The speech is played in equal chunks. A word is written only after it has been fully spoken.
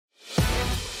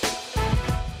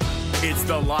It's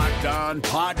the Locked On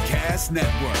Podcast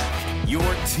Network, your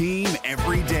team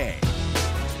every day.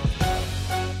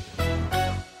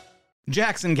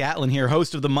 Jackson Gatlin here,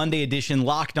 host of the Monday edition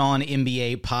Locked On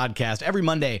NBA podcast. Every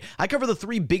Monday, I cover the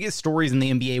three biggest stories in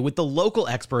the NBA with the local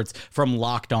experts from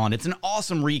Locked On. It's an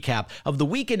awesome recap of the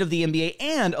weekend of the NBA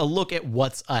and a look at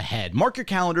what's ahead. Mark your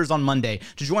calendars on Monday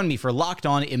to join me for Locked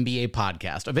On NBA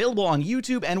podcast, available on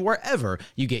YouTube and wherever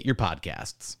you get your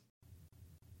podcasts.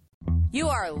 You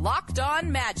are Locked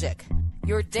On Magic,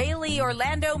 your daily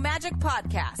Orlando Magic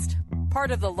podcast,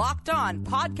 part of the Locked On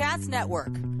Podcast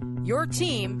Network, your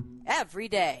team every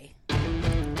day.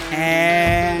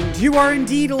 And you are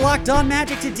indeed Locked On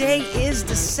Magic. Today is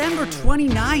December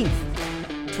 29th,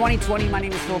 2020. My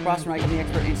name is Philip Rossman. I'm the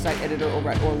expert insight editor over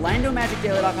at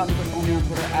OrlandoMagicDaily.com. You can follow me on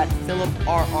Twitter at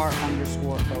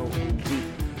PhilipRR_OMG.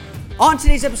 On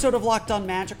today's episode of Locked On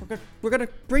Magic, we're going to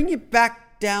bring you back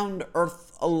down to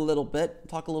earth a little bit,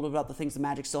 talk a little bit about the things the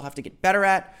Magic still have to get better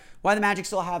at, why the Magic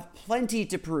still have plenty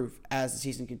to prove as the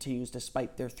season continues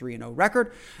despite their 3-0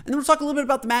 record. And then we'll talk a little bit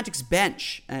about the Magic's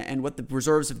bench and what the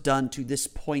reserves have done to this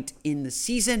point in the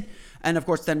season. And of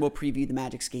course, then we'll preview the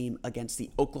Magic's game against the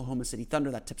Oklahoma City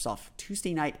Thunder. That tips off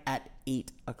Tuesday night at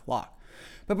 8 o'clock.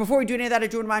 But before we do any of that, I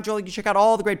do want to remind you all you can check out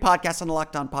all the great podcasts on the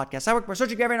Locked On Podcast Network by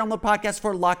searching every download podcast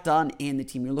for Locked On and the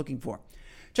team you're looking for.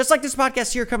 Just like this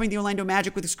podcast here covering the Orlando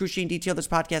Magic with excruciating detail, this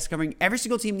podcast covering every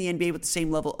single team in the NBA with the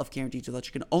same level of care and detail that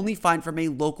you can only find from a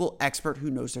local expert who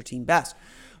knows their team best.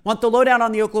 Want the lowdown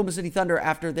on the Oklahoma City Thunder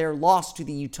after their loss to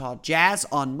the Utah Jazz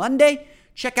on Monday?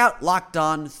 Check out Locked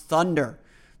On Thunder.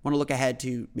 Want to look ahead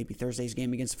to maybe Thursday's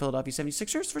game against the Philadelphia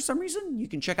 76ers for some reason? You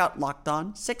can check out Locked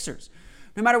On Sixers.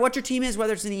 No matter what your team is,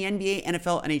 whether it's in the NBA,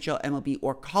 NFL, NHL, MLB,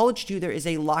 or college too, there is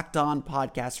a Locked On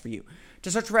podcast for you.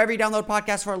 Just search for every download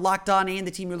podcast for Locked On and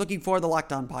the team you're looking for, the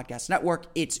Locked On Podcast Network.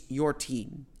 It's your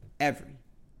team every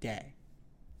day.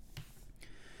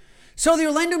 So the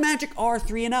Orlando Magic are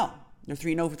 3-0. They're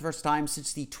 3-0 for the first time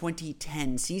since the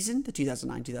 2010 season, the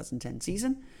 2009-2010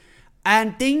 season.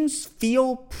 And things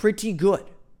feel pretty good.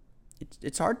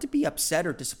 It's hard to be upset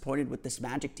or disappointed with this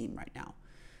Magic team right now.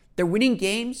 They're winning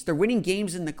games. They're winning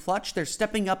games in the clutch. They're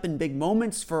stepping up in big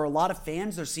moments for a lot of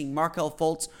fans. They're seeing Markelle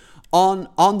Fultz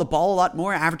on the ball a lot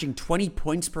more, averaging 20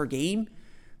 points per game,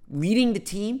 leading the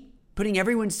team, putting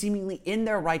everyone seemingly in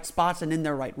their right spots and in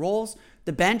their right roles.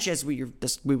 The bench, as we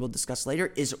will discuss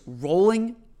later, is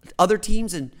rolling other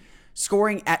teams and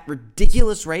scoring at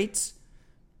ridiculous rates.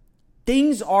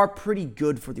 Things are pretty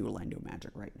good for the Orlando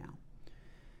Magic right now.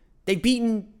 They've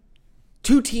beaten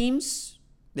two teams.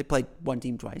 They played one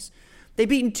team twice. They've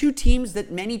beaten two teams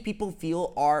that many people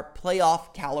feel are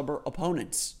playoff caliber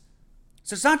opponents.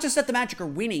 So it's not just that the Magic are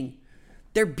winning.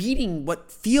 They're beating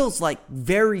what feels like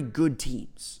very good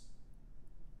teams.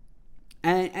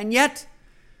 And yet,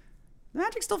 the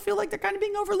Magic still feel like they're kind of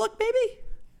being overlooked, maybe?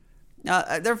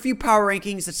 There are a few power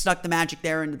rankings that snuck the Magic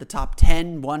there into the top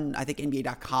 10. One, I think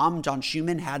NBA.com, John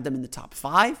Schumann had them in the top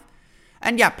 5.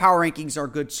 And yeah, power rankings are a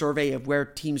good survey of where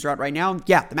teams are at right now.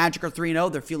 Yeah, the Magic are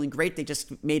 3-0. They're feeling great. They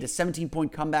just made a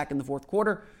 17-point comeback in the fourth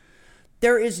quarter.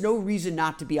 There is no reason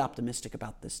not to be optimistic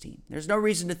about this team. There's no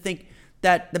reason to think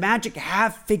that the Magic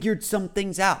have figured some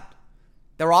things out.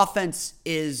 Their offense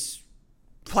is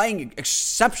playing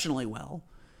exceptionally well,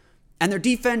 and their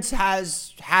defense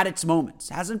has had its moments.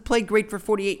 Hasn't played great for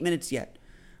 48 minutes yet,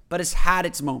 but has had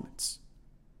its moments.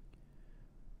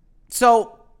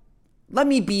 So, let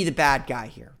me be the bad guy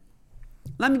here.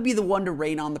 Let me be the one to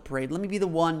rain on the parade. Let me be the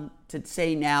one to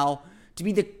say now, to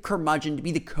be the curmudgeon, to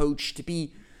be the coach, to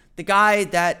be the guy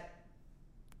that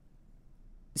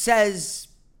says,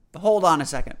 hold on a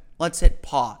second, let's hit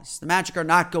pause. The Magic are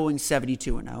not going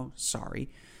 72-0, sorry.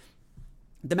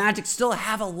 The Magic still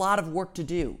have a lot of work to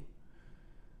do.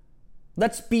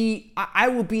 I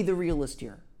will be the realist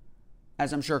here,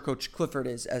 as I'm sure Coach Clifford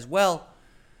is as well.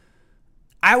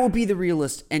 I will be the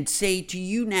realist and say to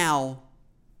you now,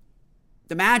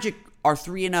 the Magic are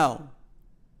 3-0,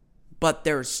 but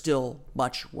there's still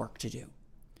much work to do.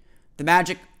 The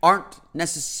Magic aren't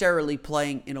necessarily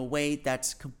playing in a way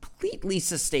that's completely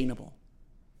sustainable.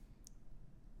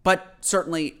 But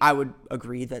certainly I would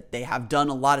agree that they have done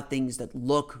a lot of things that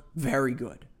look very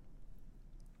good.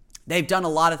 They've done a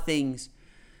lot of things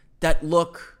that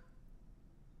look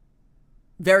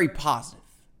very positive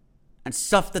and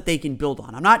stuff that they can build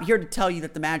on. I'm not here to tell you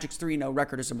that the Magic's 3-0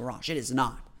 record is a mirage. It is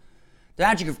not. The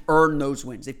Magic have earned those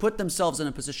wins. They put themselves in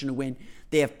a position to win.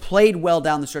 They have played well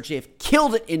down the stretch. They have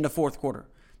killed it in the fourth quarter.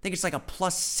 I think it's like a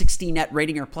plus 60 net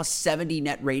rating or plus 70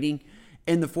 net rating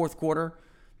in the fourth quarter.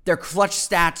 Their clutch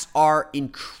stats are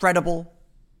incredible.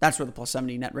 That's where the plus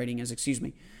 70 net rating is, excuse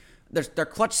me. Their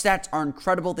clutch stats are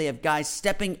incredible. They have guys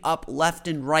stepping up left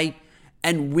and right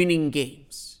and winning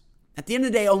games. At the end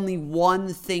of the day, only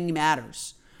one thing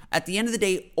matters. At the end of the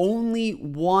day, only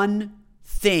one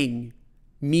thing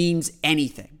means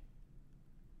anything.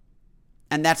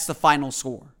 And that's the final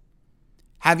score.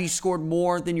 Have you scored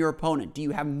more than your opponent? Do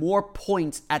you have more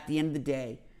points at the end of the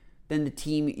day than the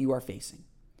team you are facing?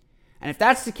 And if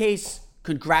that's the case,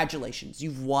 congratulations.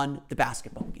 You've won the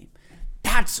basketball game.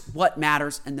 That's what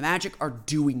matters, and the Magic are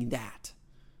doing that.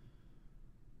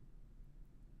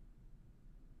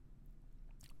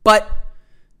 But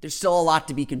there's still a lot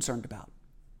to be concerned about.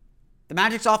 The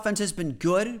Magic's offense has been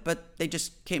good, but they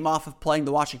just came off of playing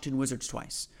the Washington Wizards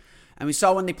twice. And we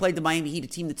saw when they played the Miami Heat, a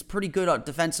team that's pretty good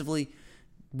defensively,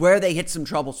 where they hit some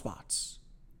trouble spots.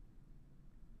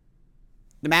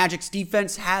 The Magic's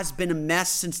defense has been a mess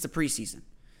since the preseason.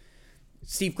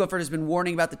 Steve Clifford has been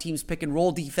warning about the team's pick and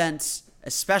roll defense,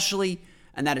 especially,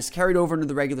 and that has carried over into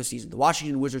the regular season. The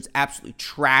Washington Wizards absolutely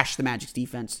trashed the Magic's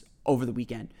defense over the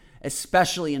weekend,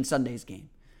 especially in Sunday's game.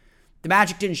 The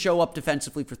Magic didn't show up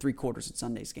defensively for 3 quarters in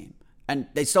Sunday's game, and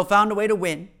they still found a way to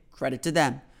win. Credit to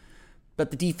them.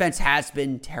 But the defense has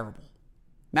been terrible.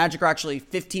 Magic are actually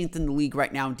 15th in the league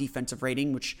right now in defensive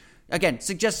rating, which, again,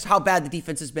 suggests how bad the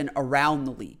defense has been around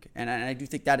the league. And I do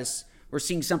think that is, we're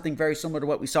seeing something very similar to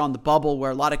what we saw in the bubble,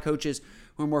 where a lot of coaches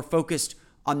were more focused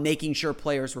on making sure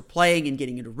players were playing and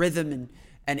getting into rhythm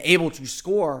and able to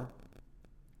score,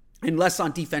 and less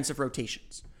on defensive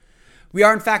rotations. We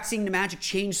are, in fact, seeing the Magic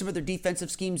change some of their defensive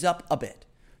schemes up a bit.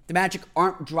 The Magic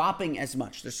aren't dropping as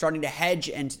much. They're starting to hedge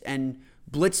and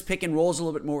blitz pick and rolls a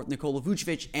little bit more with Nikola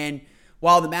Vucevic. And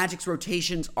while the Magic's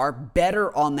rotations are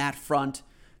better on that front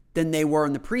than they were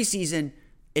in the preseason,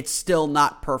 it's still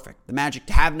not perfect. The Magic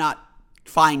have not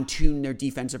fine-tuned their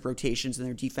defensive rotations and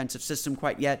their defensive system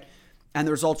quite yet. And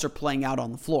the results are playing out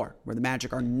on the floor, where the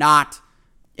Magic are not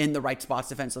in the right spots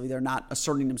defensively. They're not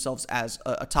asserting themselves as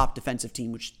a top defensive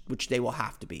team, which they will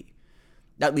have to be.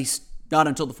 At least not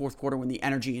until the fourth quarter, when the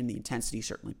energy and the intensity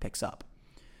certainly picks up.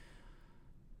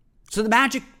 So the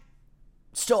Magic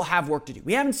still have work to do.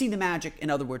 We haven't seen the Magic, in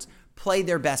other words, play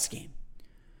their best game.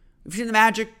 We've seen the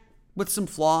Magic with some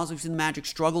flaws. We've seen the Magic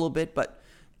struggle a bit, but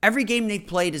every game they've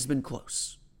played has been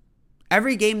close.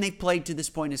 Every game they've played to this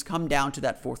point has come down to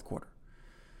that fourth quarter.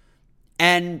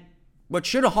 And what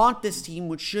should haunt this team,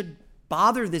 what should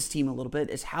bother this team a little bit,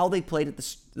 is how they played at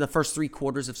the first 3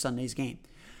 quarters of Sunday's game.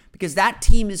 Because that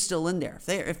team is still in there.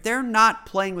 If they're not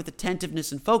playing with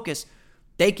attentiveness and focus,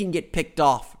 they can get picked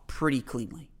off pretty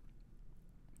cleanly.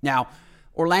 Now,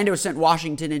 Orlando sent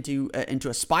Washington into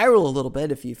a spiral a little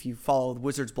bit, if you follow the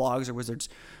Wizards blogs or Wizards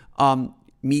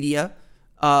media,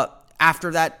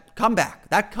 after that comeback.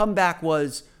 That comeback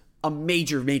was a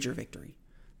major, major victory.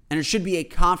 And it should be a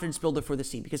confidence builder for this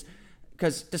team.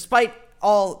 Because despite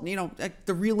all,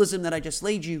 the realism that I just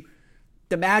laid you,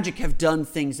 the Magic have done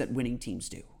things that winning teams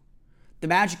do. The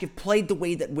Magic have played the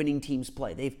way that winning teams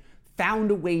play. They've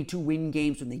found a way to win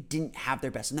games when they didn't have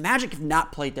their best. And the Magic have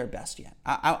not played their best yet.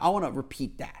 I want to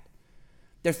repeat that.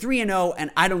 They're 3-0, and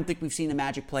I don't think we've seen the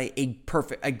Magic play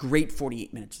a great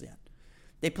 48 minutes yet.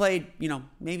 They played,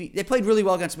 they played really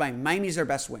well against Miami. Miami's their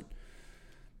best win.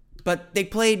 But they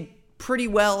played pretty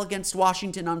well against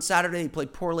Washington on Saturday. They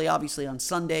played poorly, obviously, on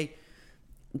Sunday.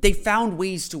 They found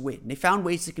ways to win. They found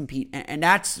ways to compete, and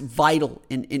that's vital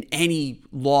in any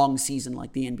long season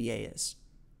like the NBA is.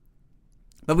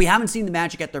 But we haven't seen the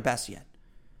Magic at their best yet,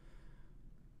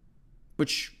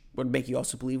 which would make you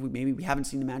also believe maybe we haven't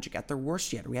seen the Magic at their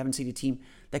worst yet, or we haven't seen a team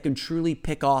that can truly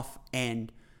pick off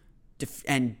and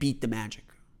beat the Magic.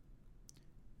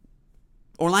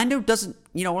 Orlando's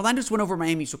win over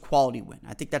Miami is a quality win.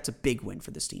 I think that's a big win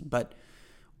for this team, but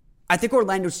I think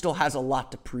Orlando still has a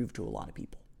lot to prove to a lot of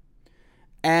people.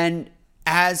 And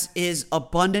as is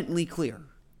abundantly clear,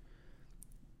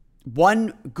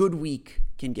 one good week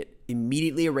can get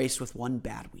immediately erased with one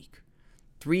bad week.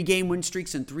 3-game win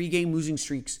streaks and 3-game losing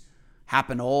streaks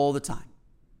happen all the time.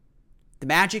 The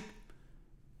Magic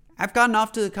have gotten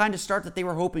off to the kind of start that they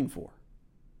were hoping for.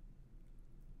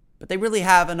 But they really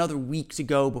have another week to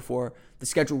go before the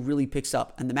schedule really picks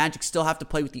up. And the Magic still have to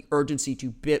play with the urgency to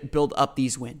build up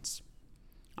these wins.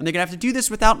 And they're going to have to do this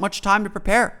without much time to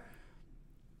prepare.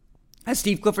 As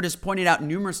Steve Clifford has pointed out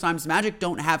numerous times, the Magic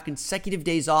don't have consecutive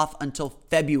days off until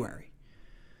February.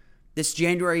 This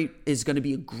January is going to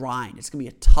be a grind. It's going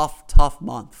to be a tough, tough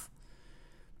month.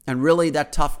 And really,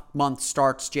 that tough month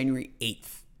starts January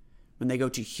 8th, when they go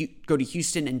to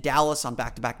Houston and Dallas on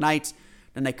back-to-back nights.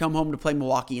 Then they come home to play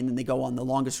Milwaukee, and then they go on the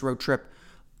longest road trip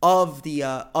of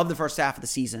the first half of the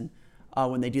season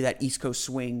when they do that East Coast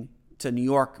swing to New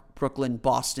York, Brooklyn,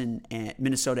 Boston, and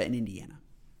Minnesota, and Indiana.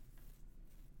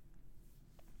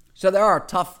 So there are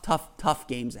tough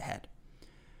games ahead.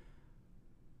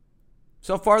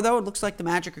 So far, though, it looks like the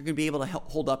Magic are going to be able to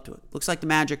hold up to it. Looks like the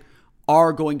Magic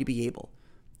are going to be able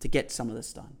to get some of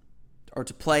this done or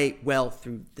to play well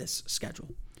through this schedule.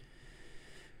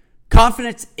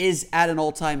 Confidence is at an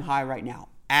all-time high right now,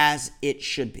 as it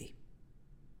should be.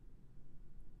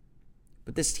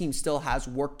 But this team still has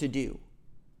work to do.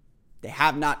 They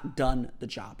have not done the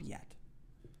job yet.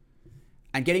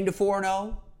 And getting to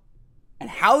 4-0, and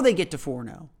how they get to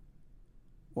 4-0,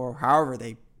 or however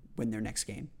they win their next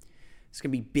game, it's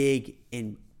going to be big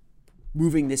in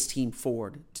moving this team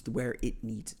forward to where it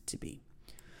needs to be.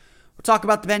 We'll talk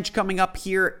about the bench coming up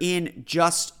here in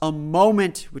just a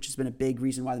moment, which has been a big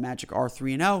reason why the Magic are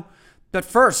 3-0. But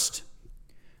first,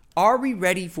 are we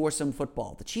ready for some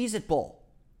football? The Cheez-It Bowl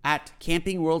at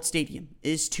Camping World Stadium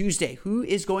is Tuesday. Who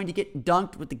is going to get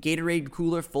dunked with the Gatorade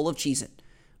cooler full of Cheez-It?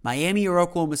 Miami or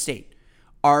Oklahoma State?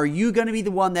 Are you going to be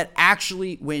the one that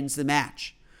actually wins the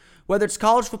match? Whether it's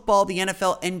college football, the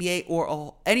NFL, NBA,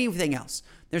 or anything else,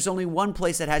 there's only one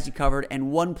place that has you covered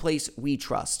and one place we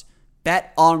trust.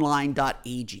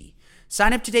 BetOnline.ag.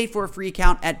 Sign up today for a free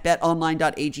account at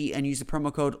BetOnline.ag and use the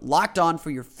promo code LOCKEDON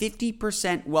for your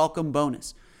 50% welcome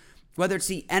bonus. Whether it's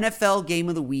the NFL Game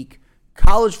of the Week,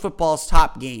 college football's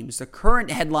top games, the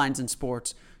current headlines in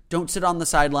sports, don't sit on the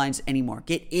sidelines anymore.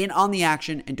 Get in on the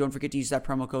action and don't forget to use that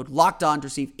promo code LOCKEDON to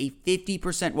receive a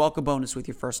 50% welcome bonus with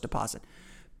your first deposit.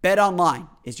 BetOnline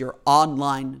is your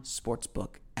online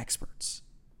sportsbook experts.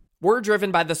 We're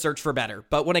driven by the search for better,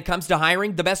 but when it comes to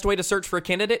hiring, the best way to search for a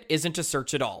candidate isn't to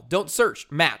search at all. Don't search,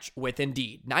 match with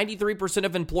Indeed. 93%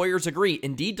 of employers agree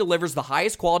Indeed delivers the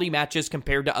highest quality matches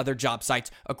compared to other job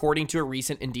sites, according to a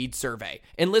recent Indeed survey.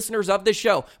 And listeners of this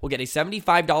show will get a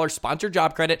 $75 sponsored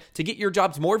job credit to get your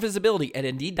jobs more visibility at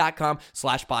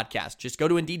Indeed.com/podcast. Just go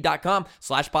to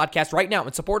Indeed.com/podcast right now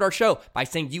and support our show by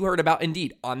saying you heard about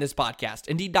Indeed on this podcast.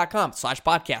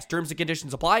 Indeed.com/podcast. Terms and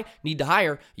conditions apply. Need to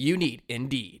hire? You need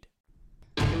Indeed.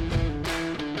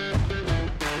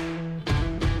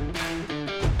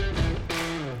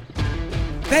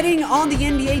 Betting on the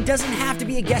NBA doesn't have to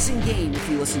be a guessing game if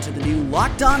you listen to the new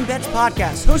Locked On Bets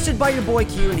podcast, hosted by your boy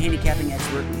Q and handicapping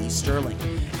expert Lee Sterling.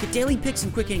 Get daily picks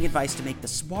and quick hitting advice to make the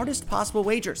smartest possible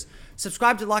wagers.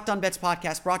 Subscribe to Locked On Bets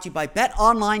podcast, brought to you by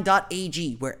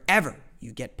BetOnline.ag, wherever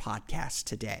you get podcasts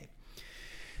today.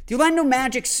 The Orlando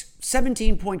Magic's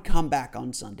 17-point comeback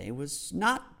on Sunday was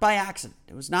not by accident.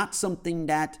 It was not something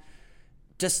that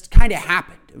just kind of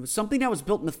happened. It was something that was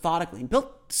built methodically and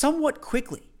built somewhat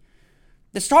quickly.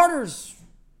 The starters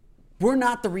were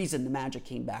not the reason the Magic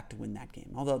came back to win that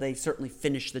game, although they certainly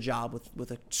finished the job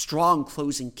with a strong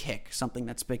closing kick, something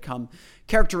that's become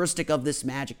characteristic of this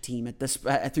Magic team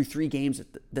through 3 games at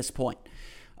this point.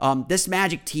 This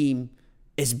Magic team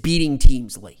is beating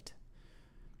teams late.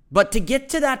 But to get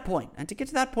to that point, and to get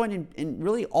to that point in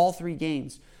really all 3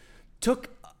 games, took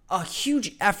a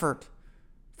huge effort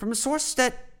from a source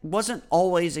that wasn't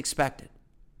always expected.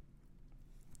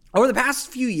 Over the past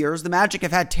few years, the Magic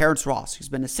have had Terrence Ross, who's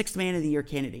been a 6th Man of the Year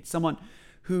candidate, someone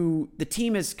who the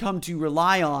team has come to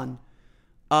rely on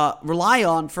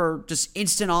for just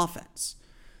instant offense.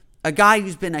 A guy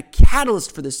who's been a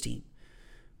catalyst for this team.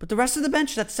 But the rest of the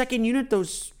bench, that second unit,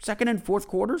 those second and fourth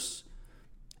quarters,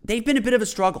 they've been a bit of a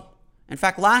struggle. In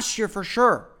fact, last year for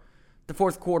sure, the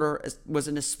fourth quarter was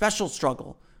an especial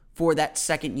struggle for that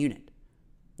second unit.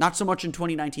 Not so much in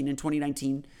 2019. In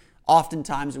 2019,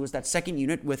 oftentimes it was that second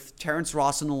unit with Terrence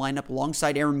Ross in the lineup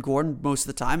alongside Aaron Gordon most of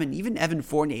the time, and even Evan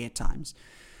Fournier at times.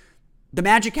 The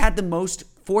Magic had the most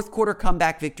fourth quarter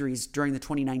comeback victories during the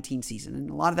 2019 season, and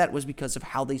a lot of that was because of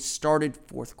how they started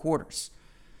fourth quarters.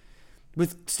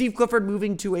 With Steve Clifford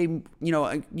moving to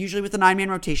usually with a 9-man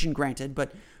rotation, granted,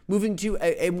 but moving to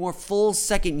a more full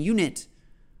second unit,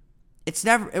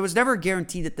 it was never a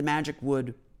guarantee that the Magic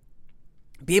would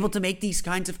be able to make these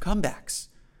kinds of comebacks.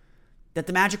 That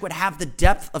the Magic would have the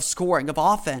depth of scoring, of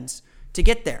offense, to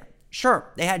get there.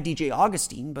 Sure, they had DJ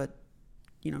Augustine, but,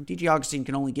 DJ Augustine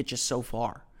can only get you so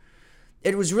far.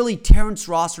 It was really Terrence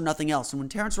Ross or nothing else. And when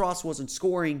Terrence Ross wasn't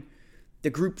scoring, the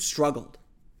group struggled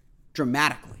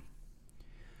dramatically.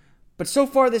 But so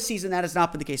far this season, that has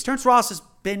not been the case. Terrence Ross has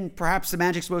been perhaps the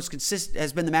Magic's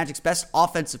the Magic's best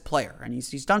offensive player. And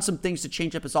he's done some things to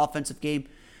change up his offensive game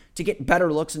to get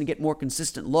better looks and to get more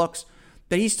consistent looks.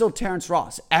 But he's still Terrence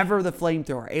Ross, ever the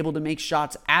flamethrower, able to make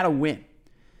shots at a win,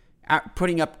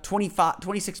 putting up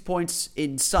 26 points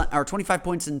 25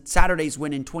 points in Saturday's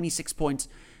win and 26 points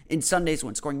in Sunday's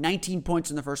win, scoring 19 points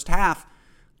in the first half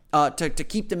to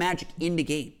keep the Magic in the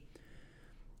game.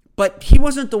 But he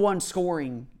wasn't the one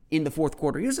scoring in the fourth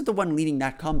quarter. He wasn't the one leading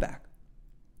that comeback.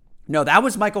 No, that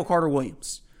was Michael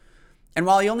Carter-Williams. And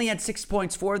while he only had 6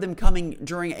 points, 4 of them coming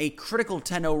during a critical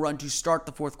 10-0 run to start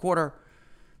the fourth quarter,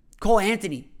 Cole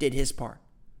Anthony did his part.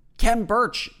 Khem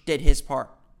Birch did his part.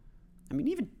 I mean,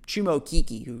 even Chuma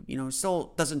Okeke, who,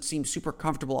 still doesn't seem super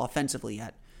comfortable offensively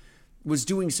yet, was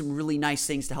doing some really nice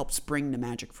things to help spring the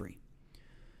Magic free.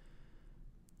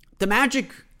 The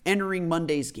Magic entering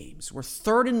Monday's games were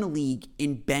third in the league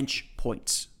in bench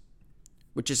points,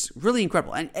 which is really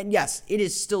incredible. And yes, it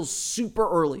is still super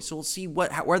early, so we'll see where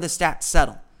the stats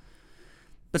settle.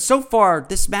 But so far,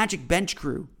 this Magic bench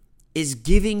crew is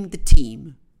giving the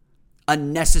team a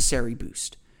necessary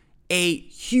boost. A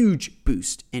huge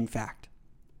boost, in fact.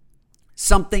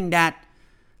 Something that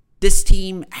this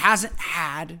team hasn't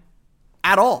had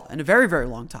at all in a very, very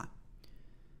long time.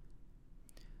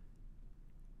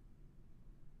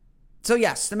 So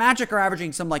yes, the Magic are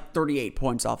averaging some 38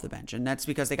 points off the bench, and that's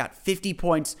because they got 50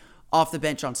 points off the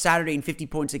bench on Saturday and 50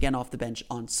 points again off the bench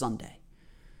on Sunday.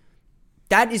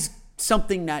 That is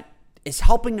something that is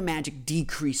helping the Magic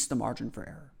decrease the margin for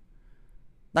error.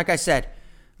 Like I've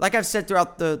said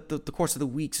throughout the course of the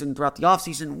weeks and throughout the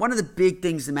offseason, one of the big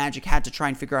things the Magic had to try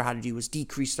and figure out how to do was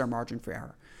decrease their margin for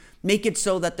error. Make it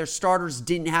so that their starters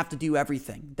didn't have to do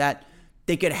everything, that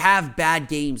they could have bad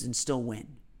games and still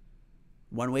win.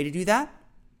 One way to do that,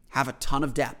 have a ton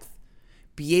of depth.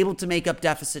 Be able to make up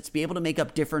deficits, be able to make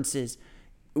up differences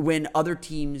when other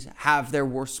teams have their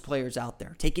worst players out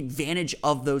there. Take advantage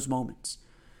of those moments.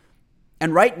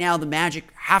 And right now, the Magic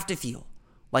have to feel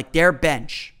like their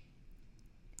bench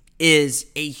is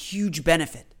a huge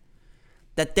benefit.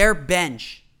 That their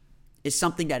bench is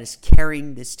something that is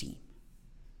carrying this team.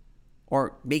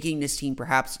 Or making this team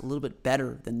perhaps a little bit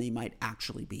better than they might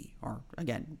actually be. Or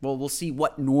again, we'll see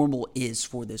what normal is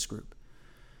for this group.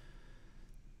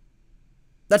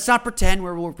 Let's not pretend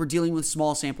we're dealing with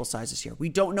small sample sizes here. We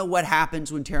don't know what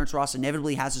happens when Terrence Ross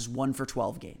inevitably has his 1 for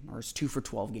 12 game or his 2 for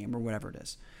 12 game or whatever it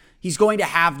is. He's going to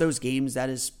have those games. That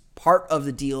is part of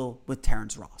the deal with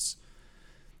Terrence Ross.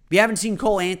 We haven't seen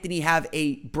Cole Anthony have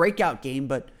a breakout game,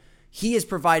 but he has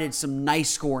provided some nice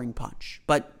scoring punch.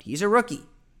 But he's a rookie.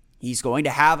 He's going to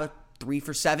have a 3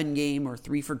 for 7 game or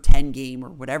 3 for 10 game or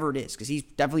whatever it is, because he's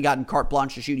definitely gotten carte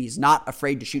blanche to shoot. He's not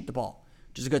afraid to shoot the ball,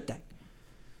 which is a good thing.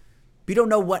 We don't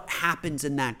know what happens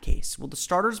in that case. Will the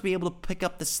starters be able to pick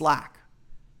up the slack?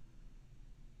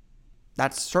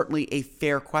 That's certainly a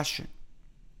fair question.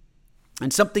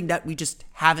 And something that we just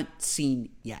haven't seen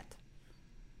yet.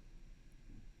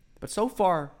 But so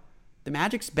far, the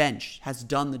Magic's bench has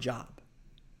done the job.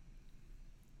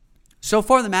 So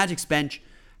far, the Magic's bench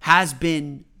has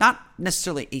been not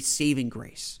necessarily a saving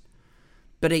grace,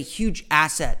 but a huge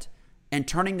asset in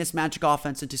turning this Magic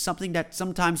offense into something that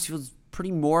sometimes feels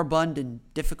pretty moribund and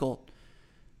difficult,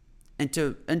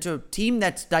 into a team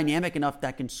that's dynamic enough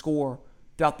that can score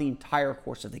throughout the entire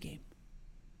course of the game.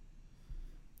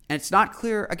 And it's not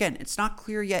clear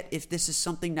yet if this is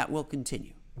something that will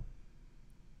continue.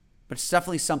 But it's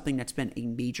definitely something that's been a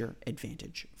major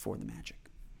advantage for the Magic.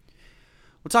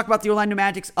 We'll talk about the Orlando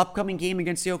Magic's upcoming game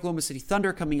against the Oklahoma City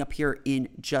Thunder coming up here in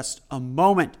just a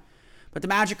moment. But the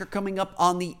Magic are coming up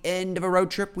on the end of a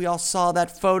road trip. We all saw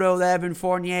that photo that Evan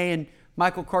Fournier and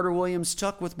Michael Carter-Williams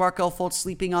took with Markelle Fultz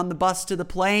sleeping on the bus to the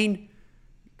plane.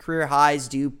 Career highs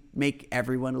do make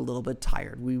everyone a little bit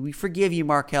tired. We forgive you,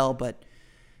 Markelle, but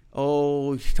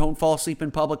don't fall asleep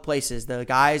in public places. The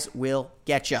guys will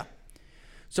get you.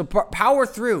 So power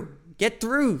through. Get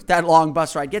through that long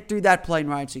bus ride. Get through that plane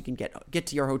ride so you can get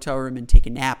to your hotel room and take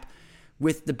a nap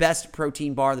with the best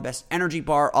protein bar, the best energy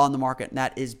bar on the market, and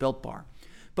that is Built Bar.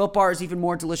 Built Bar is even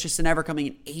more delicious than ever, coming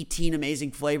in 18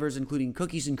 amazing flavors, including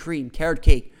cookies and cream, carrot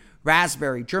cake,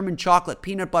 raspberry, German chocolate,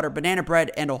 peanut butter, banana bread,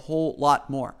 and a whole lot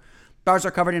more. Bars are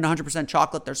covered in 100%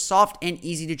 chocolate. They're soft and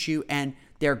easy to chew, and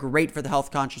they're great for the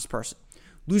health-conscious person.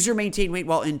 Lose or maintain weight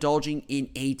while indulging in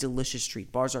a delicious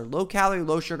treat. Bars are low-calorie,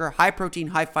 low-sugar, high-protein,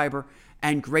 high-fiber,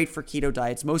 and great for keto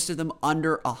diets. Most of them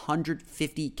under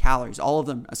 150 calories. All of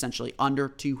them essentially under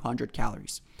 200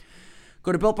 calories.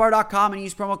 Go to BuiltBar.com and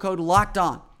use promo code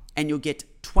LOCKEDON, and you'll get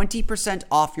 20%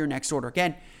 off your next order.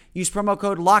 Again, use promo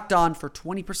code LOCKEDON for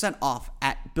 20% off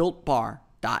at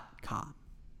BuiltBar.com.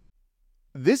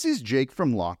 This is Jake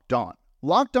from Locked On.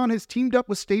 Locked On has teamed up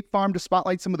with State Farm to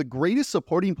spotlight some of the greatest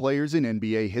supporting players in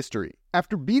NBA history.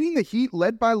 After beating the Heat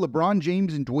led by LeBron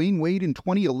James and Dwayne Wade in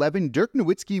 2011, Dirk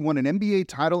Nowitzki won an NBA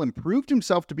title and proved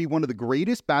himself to be one of the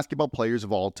greatest basketball players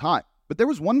of all time. But there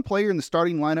was one player in the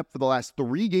starting lineup for the last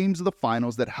 3 games of the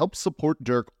finals that helped support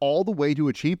Dirk all the way to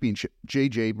a championship,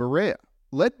 JJ Barea.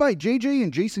 Led by JJ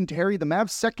and Jason Terry, the Mavs'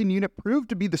 second unit proved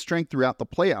to be the strength throughout the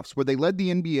playoffs, where they led the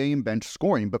NBA in bench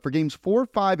scoring. But for games 4,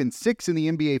 5, and 6 in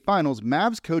the NBA Finals,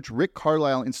 Mavs coach Rick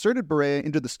Carlisle inserted Barea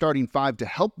into the starting five to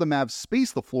help the Mavs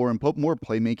space the floor and put more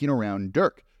playmaking around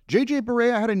Dirk. JJ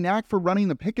Barea had a knack for running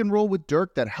the pick and roll with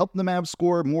Dirk that helped the Mavs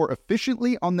score more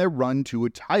efficiently on their run to a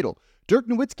title. Dirk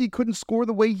Nowitzki couldn't score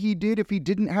the way he did if he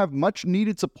didn't have much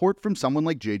needed support from someone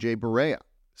like JJ Barea.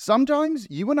 Sometimes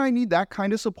you and I need that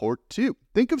kind of support too.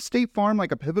 Think of State Farm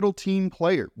like a pivotal team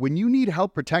player. When you need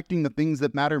help protecting the things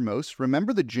that matter most,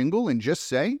 remember the jingle and just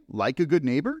say, like a good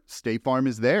neighbor, State Farm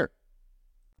is there.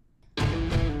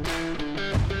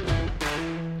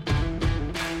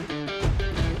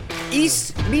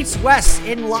 East meets West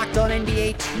in Locked On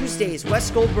NBA Tuesdays. Wes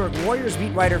Goldberg, Warriors beat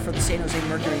writer for the San Jose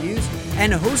Mercury News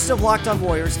and host of Locked On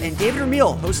Warriors, and David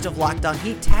Ramil, host of Locked On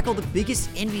Heat, tackle the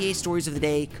biggest NBA stories of the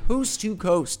day, coast to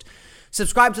coast.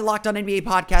 Subscribe to Locked On NBA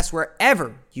podcast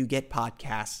wherever you get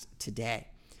podcasts today.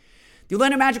 The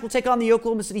Orlando Magic will take on the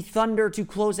Oklahoma City Thunder to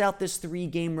close out this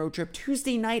 3-game road trip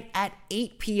Tuesday night at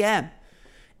 8 p.m.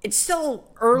 It's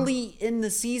still early in the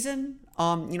season.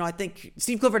 I think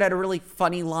Steve Clifford had a really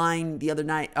funny line the other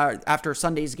night after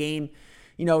Sunday's game.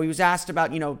 He was asked about,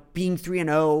 being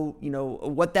 3-0,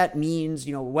 what that means,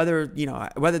 whether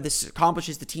this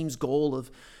accomplishes the team's goal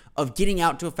of getting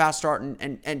out to a fast start.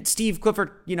 And Steve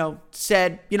Clifford,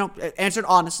 answered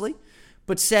honestly,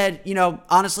 but said,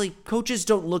 honestly, coaches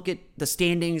don't look at the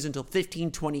standings until 15,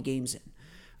 20 games in.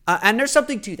 And there's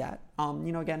something to that.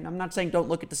 Again, I'm not saying don't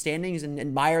look at the standings and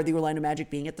admire the Orlando Magic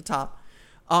being at the top.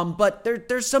 But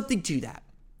there's something to that.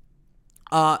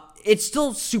 It's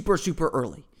still super, super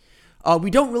early. We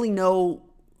don't really know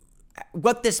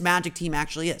what this Magic team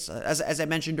actually is. As I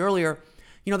mentioned earlier,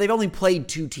 they've only played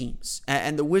 2 teams.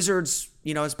 And the Wizards,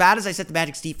 as bad as I said the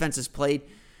Magic's defense has played,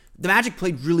 the Magic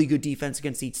played really good defense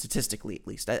against the Heat, statistically at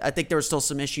least. I think there were still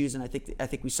some issues, and I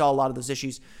think we saw a lot of those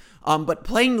issues. But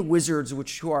playing the Wizards,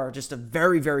 who are just a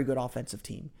very, very good offensive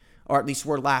team, or at least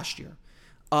were last year,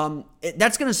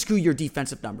 that's going to skew your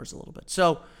defensive numbers a little bit.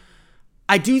 So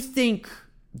I do think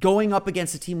going up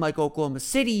against a team like Oklahoma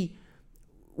City,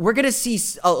 we're going to see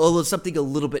something a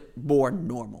little bit more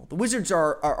normal. The Wizards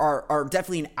are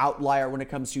definitely an outlier when it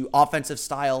comes to offensive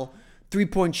style,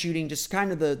 three-point shooting, just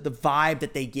kind of the vibe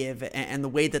that they give and the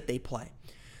way that they play.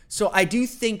 So I do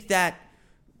think that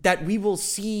we will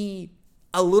see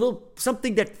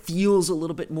something that feels a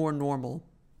little bit more normal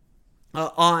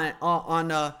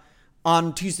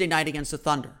on Tuesday night against the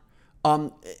Thunder.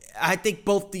 I think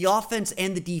both the offense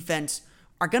and the defense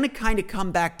are going to kind of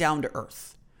come back down to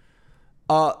earth.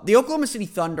 The Oklahoma City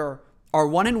Thunder are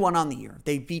 1-1 on the year.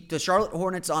 They beat the Charlotte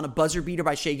Hornets on a buzzer beater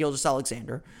by Shai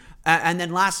Gilgeous-Alexander. And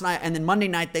then Monday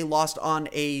night, they lost on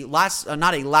not a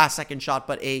last second shot,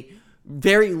 but a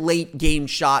very late game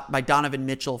shot by Donovan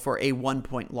Mitchell for a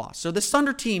 1-point loss. So this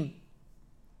Thunder team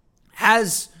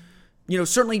has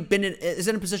certainly is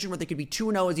in a position where they could be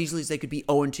 2-0 as easily as they could be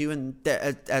 0-2, and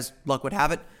as luck would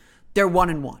have it, they're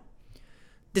 1-1.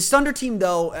 This Thunder team,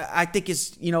 though, I think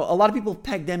is, a lot of people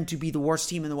peg them to be the worst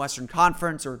team in the Western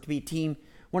Conference, or to be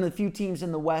one of the few teams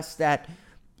in the West that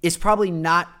is probably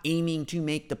not aiming to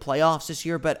make the playoffs this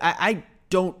year, but I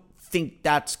don't think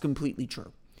that's completely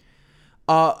true.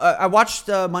 I watched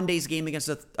Monday's game against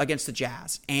the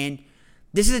Jazz, and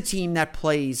this is a team that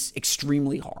plays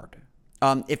extremely hard.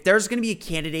 If there's going to be a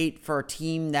candidate for a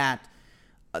team that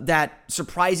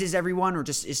surprises everyone or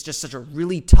is just such a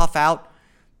really tough out,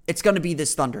 it's going to be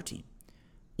this Thunder team.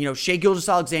 Shai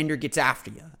Gilgeous-Alexander gets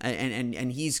after you,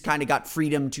 and he's kind of got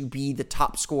freedom to be the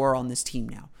top scorer on this team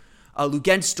now.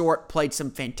 Luguentz Dort played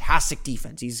some fantastic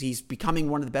defense. He's becoming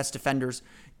one of the best defenders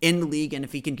in the league, and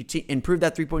if he can improve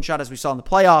that three-point shot as we saw in the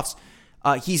playoffs,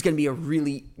 he's going to be a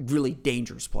really, really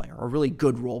dangerous player, a really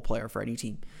good role player for any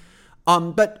team.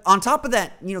 But on top of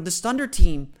that, this Thunder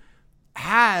team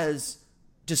has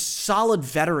just solid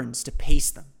veterans to pace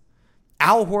them.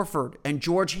 Al Horford and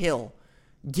George Hill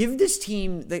give this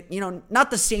team not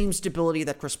the same stability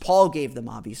that Chris Paul gave them,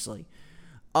 obviously,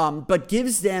 but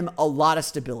gives them a lot of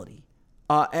stability.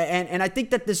 And I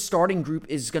think that this starting group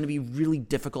is going to be really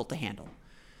difficult to handle.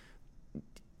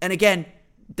 And again,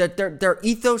 their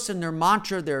ethos and their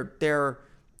mantra,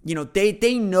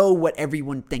 they know what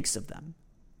everyone thinks of them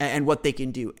and what they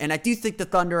can do. And I do think the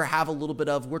Thunder have a little bit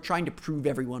of, we're trying to prove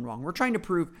everyone wrong. We're trying to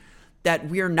prove that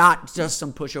we are not just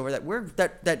some pushover, that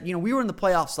we were in the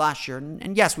playoffs last year,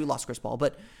 and yes, we lost Chris Paul,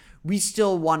 but we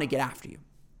still want to get after you.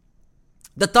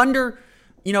 The Thunder,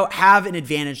 have an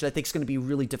advantage that I think is going to be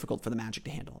really difficult for the Magic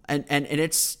to handle. And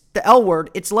it's the L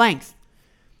word, it's length.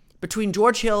 Between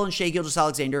George Hill and Shai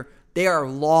Gilgeous-Alexander, They are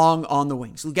long on the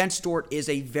wings. Luguentz Dort is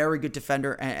a very good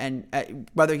defender, and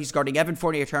whether he's guarding Evan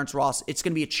Fournier or Terrence Ross, it's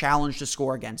going to be a challenge to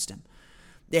score against him.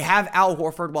 They have Al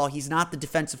Horford. While he's not the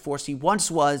defensive force he once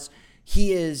was,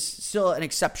 he is still an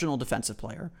exceptional defensive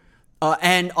player.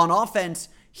 And on offense,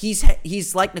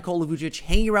 he's like Nikola Vucevic,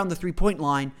 hanging around the three-point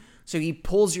line, so he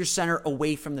pulls your center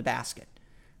away from the basket.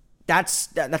 That's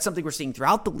something we're seeing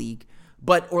throughout the league.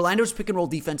 But Orlando's pick-and-roll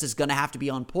defense is going to have to be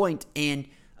on point, and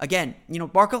again,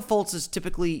 Markelle Fultz is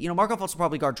typically, Markelle Fultz will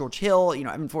probably guard George Hill,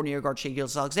 Evan Fournier guard Shai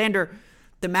Gilgeous-Alexander.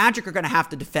 The Magic are going to have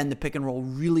to defend the pick and roll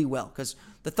really well because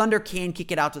the Thunder can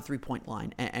kick it out to the three-point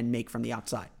line and make from the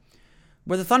outside.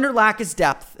 Where the Thunder lack is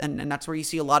depth, and that's where you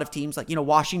see a lot of teams like,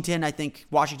 Washington. I think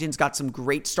Washington's got some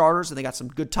great starters and they got some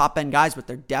good top-end guys, but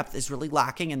their depth is really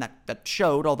lacking, and that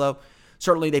showed, although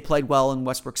certainly they played well in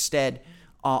Westbrook's stead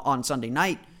on Sunday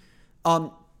night.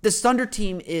 This Thunder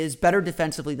team is better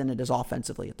defensively than it is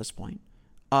offensively at this point.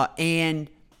 I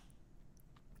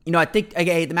think,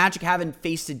 the Magic haven't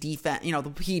faced a defense.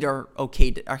 The Heat are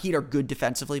okay. Our Heat are good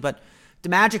defensively, but the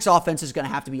Magic's offense is going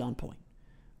to have to be on point.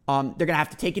 They're going to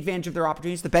have to take advantage of their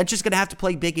opportunities. The bench is going to have to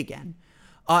play big again.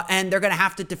 And they're going to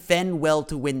have to defend well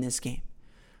to win this game.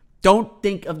 Don't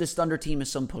think of this Thunder team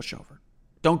as some pushover.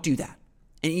 Don't do that.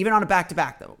 And even on a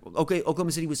back-to-back, though,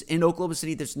 Oklahoma City was in Oklahoma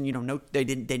City. There's, they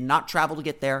did not travel to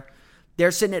get there. They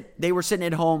were sitting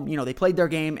at home. They played their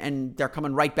game, and they're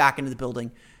coming right back into the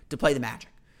building to play the Magic.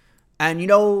 And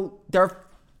they're,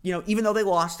 even though they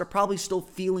lost, they're probably still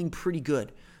feeling pretty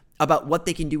good about what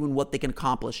they can do and what they can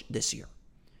accomplish this year.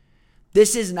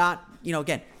 This is not,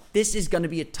 this is going to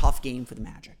be a tough game for the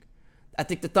Magic. I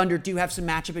think the Thunder do have some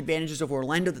matchup advantages over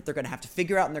Orlando that they're going to have to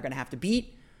figure out and they're going to have to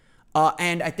beat.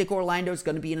 And I think Orlando is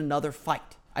going to be in another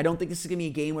fight. I don't think this is going to be a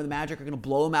game where the Magic are going to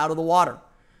blow them out of the water.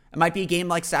 It might be a game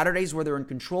like Saturday's where they're in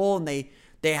control and they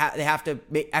have to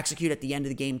execute at the end of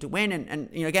the game to win. And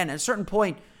again, at a certain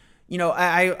point,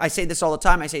 I say this all the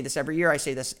time. I say this every year. I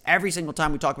say this every single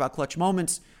time we talk about clutch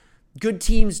moments. Good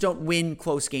teams don't win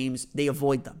close games. They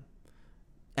avoid them.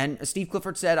 And Steve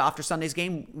Clifford said after Sunday's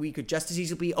game, we could just as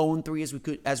easily be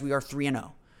 0-3 as we are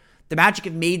 3-0. The Magic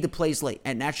have made the plays late,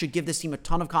 and that should give this team a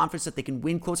ton of confidence that they can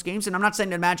win close games. And I'm not saying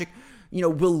the Magic,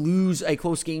 will lose a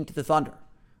close game to the Thunder.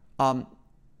 I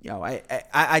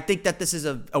think that this is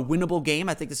a winnable game.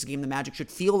 I think this is a game the Magic should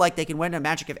feel like they can win. The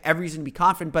Magic have every reason to be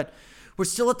confident, but we're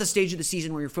still at the stage of the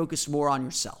season where you're focused more on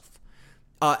yourself.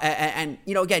 Again,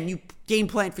 you game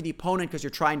plan for the opponent because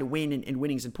you're trying to win, and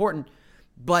winning is important,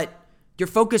 but you're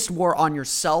focused more on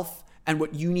yourself and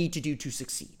what you need to do to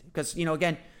succeed. Because,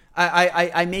 again,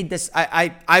 I made this,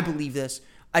 I believe this.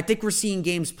 I think we're seeing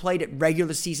games played at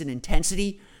regular season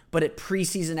intensity, but at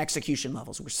preseason execution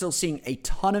levels. We're still seeing a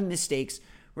ton of mistakes.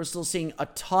 We're still seeing a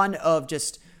ton of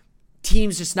just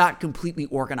teams just not completely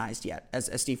organized yet,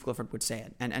 as Steve Clifford would say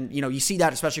it. And you see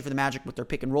that especially for the Magic with their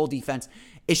pick and roll defense.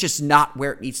 It's just not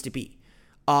where it needs to be.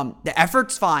 The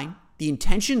effort's fine. The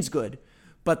intention's good.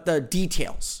 But the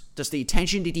details, just the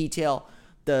attention to detail,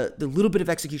 the little bit of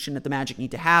execution that the Magic need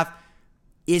to have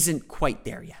isn't quite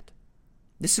there yet.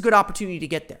 This is a good opportunity to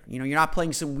get there. You're not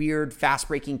playing some weird,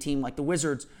 fast-breaking team like the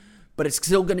Wizards, but it's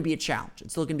still going to be a challenge.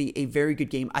 It's still going to be a very good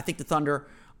game. I think the Thunder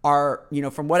are,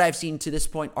 from what I've seen to this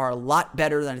point, are a lot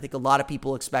better than I think a lot of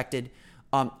people expected.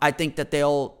 I think that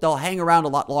they'll hang around a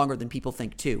lot longer than people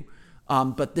think too.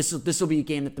 But this will be a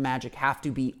game that the Magic have to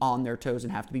be on their toes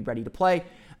and have to be ready to play.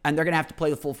 And they're going to have to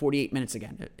play the full 48 minutes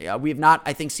again. We have not,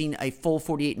 I think, seen a full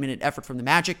 48-minute effort from the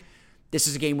Magic. This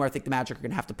is a game where I think the Magic are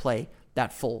going to have to play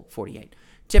that full 48.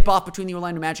 Tip-off between the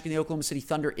Orlando Magic and the Oklahoma City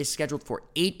Thunder is scheduled for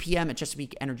 8 p.m. at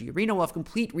Chesapeake Energy Arena. We'll have a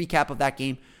complete recap of that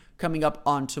game coming up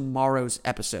on tomorrow's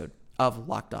episode of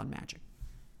Locked On Magic.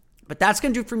 But that's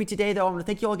going to do it for me today, though. I want to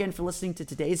thank you all again for listening to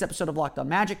today's episode of Locked On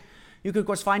Magic. You can, of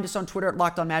course, find us on Twitter at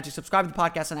Locked On Magic. Subscribe to the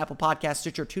podcast on Apple Podcasts,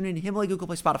 Stitcher, TuneIn, Himalaya, Google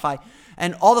Play, Spotify,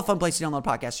 and all the fun places to download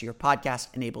podcasts to your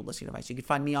podcast-enabled listening device. You can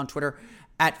find me on Twitter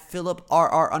at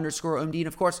PhilipRR_OMD. And,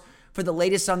 of course, for the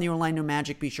latest on the Orlando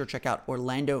Magic, be sure to check out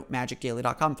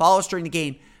OrlandoMagicDaily.com. Follow us during the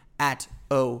game at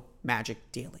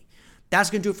OMagicDaily. That's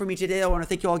going to do it for me today. I want to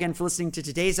thank you all again for listening to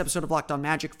today's episode of Locked On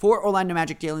Magic. For Orlando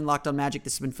Magic Daily and Locked On Magic,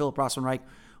 this has been Philip Rossman-Reich.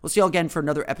 We'll see you all again for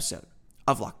another episode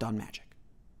of Locked On Magic.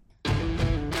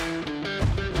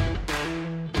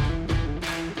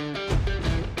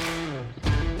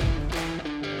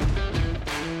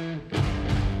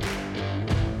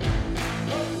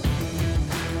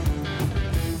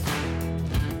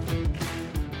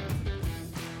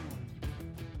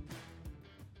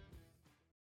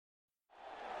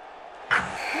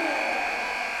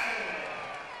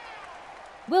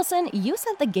 Wilson, you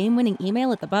sent the game-winning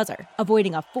email at the buzzer,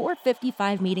 avoiding a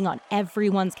 4:55 meeting on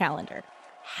everyone's calendar.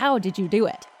 How did you do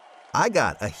it? I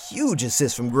got a huge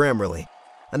assist from Grammarly,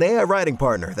 an AI writing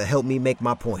partner that helped me make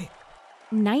my point.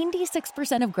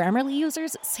 96% of Grammarly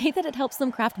users say that it helps them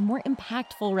craft more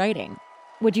impactful writing.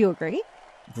 Would you agree?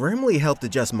 Grammarly helped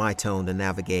adjust my tone to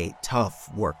navigate tough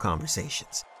work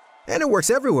conversations. And it works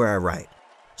everywhere I write,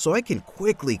 so I can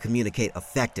quickly communicate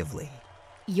effectively.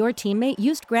 Your teammate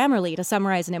used Grammarly to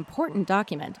summarize an important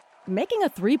document, making a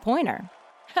 3-pointer.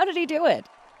 How did he do it?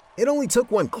 It only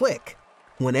took one click.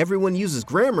 When everyone uses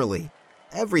Grammarly,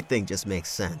 everything just makes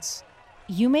sense.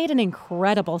 You made an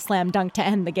incredible slam dunk to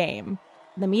end the game.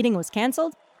 The meeting was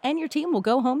canceled, and your team will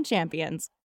go home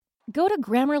champions. Go to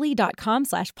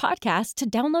Grammarly.com/podcast to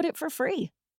download it for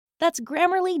free. That's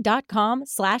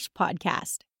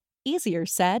Grammarly.com/podcast. Easier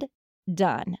said,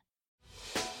 done.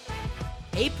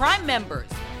 Hey, Prime members,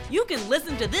 you can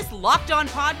listen to this Locked On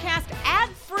podcast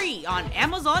ad-free on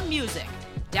Amazon Music.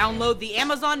 Download the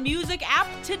Amazon Music app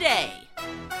today.